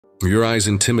Your eyes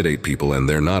intimidate people, and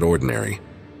they're not ordinary.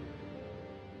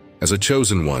 As a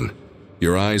chosen one,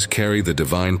 your eyes carry the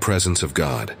divine presence of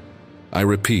God. I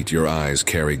repeat, your eyes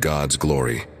carry God's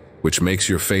glory, which makes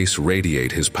your face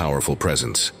radiate His powerful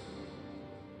presence.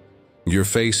 Your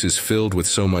face is filled with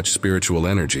so much spiritual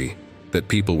energy that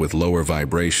people with lower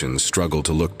vibrations struggle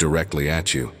to look directly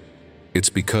at you. It's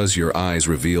because your eyes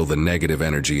reveal the negative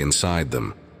energy inside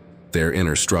them, their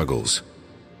inner struggles.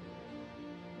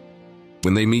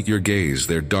 When they meet your gaze,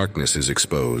 their darkness is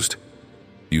exposed.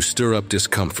 You stir up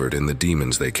discomfort in the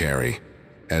demons they carry,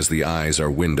 as the eyes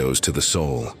are windows to the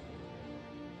soul.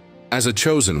 As a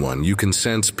chosen one, you can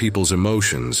sense people's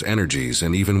emotions, energies,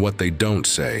 and even what they don't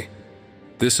say.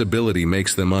 This ability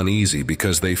makes them uneasy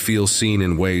because they feel seen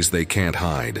in ways they can't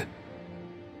hide.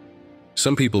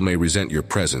 Some people may resent your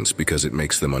presence because it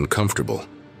makes them uncomfortable.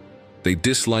 They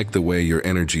dislike the way your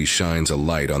energy shines a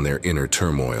light on their inner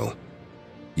turmoil.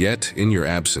 Yet, in your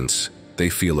absence, they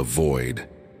feel a void.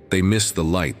 They miss the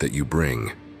light that you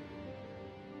bring.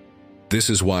 This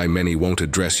is why many won't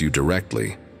address you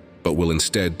directly, but will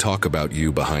instead talk about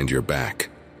you behind your back.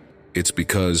 It's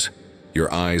because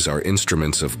your eyes are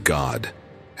instruments of God,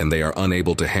 and they are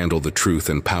unable to handle the truth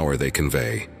and power they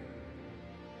convey.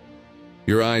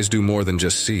 Your eyes do more than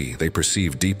just see, they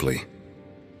perceive deeply.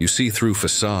 You see through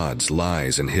facades,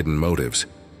 lies, and hidden motives.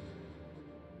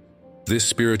 This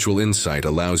spiritual insight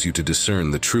allows you to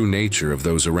discern the true nature of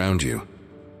those around you.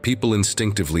 People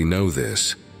instinctively know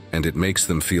this, and it makes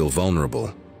them feel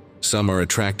vulnerable. Some are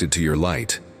attracted to your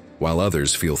light, while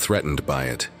others feel threatened by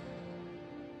it.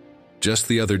 Just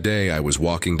the other day, I was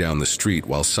walking down the street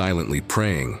while silently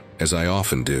praying, as I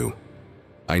often do.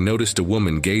 I noticed a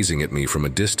woman gazing at me from a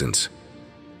distance.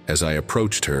 As I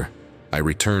approached her, I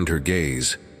returned her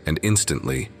gaze, and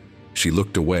instantly, she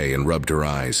looked away and rubbed her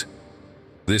eyes.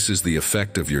 This is the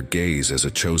effect of your gaze as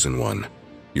a chosen one.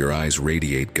 Your eyes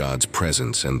radiate God's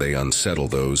presence, and they unsettle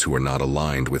those who are not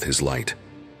aligned with His light.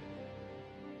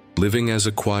 Living as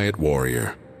a quiet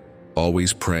warrior,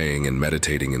 always praying and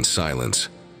meditating in silence,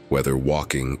 whether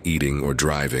walking, eating, or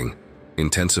driving,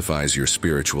 intensifies your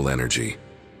spiritual energy.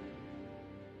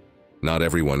 Not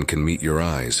everyone can meet your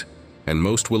eyes, and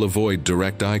most will avoid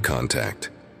direct eye contact.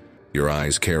 Your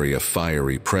eyes carry a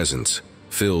fiery presence,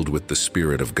 filled with the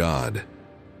Spirit of God.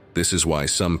 This is why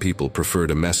some people prefer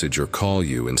to message or call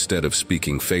you instead of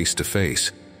speaking face to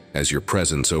face, as your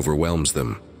presence overwhelms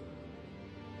them.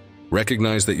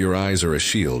 Recognize that your eyes are a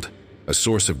shield, a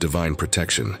source of divine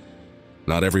protection.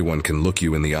 Not everyone can look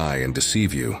you in the eye and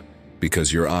deceive you,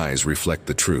 because your eyes reflect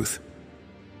the truth.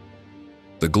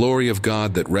 The glory of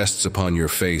God that rests upon your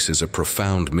face is a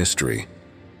profound mystery,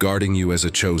 guarding you as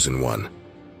a chosen one.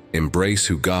 Embrace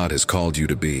who God has called you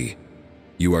to be.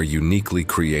 You are uniquely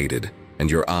created, and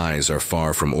your eyes are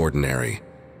far from ordinary.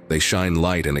 They shine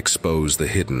light and expose the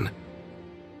hidden.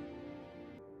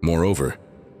 Moreover,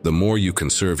 the more you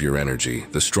conserve your energy,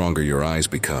 the stronger your eyes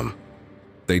become.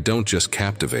 They don't just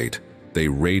captivate, they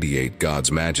radiate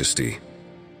God's majesty.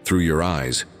 Through your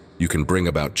eyes, you can bring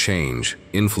about change,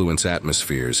 influence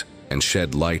atmospheres, and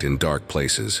shed light in dark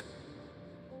places.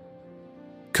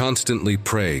 Constantly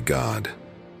pray, God,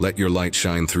 let your light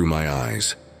shine through my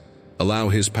eyes. Allow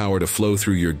His power to flow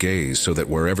through your gaze so that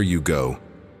wherever you go,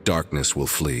 darkness will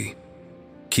flee.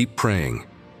 Keep praying,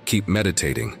 keep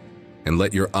meditating, and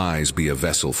let your eyes be a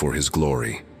vessel for His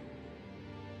glory.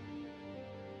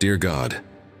 Dear God,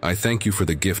 I thank you for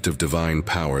the gift of divine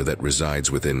power that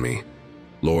resides within me.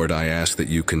 Lord, I ask that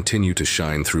you continue to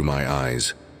shine through my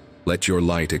eyes. Let your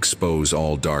light expose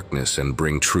all darkness and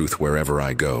bring truth wherever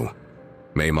I go.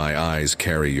 May my eyes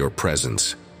carry your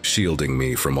presence, shielding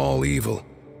me from all evil.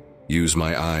 Use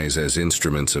my eyes as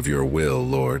instruments of your will,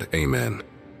 Lord. Amen.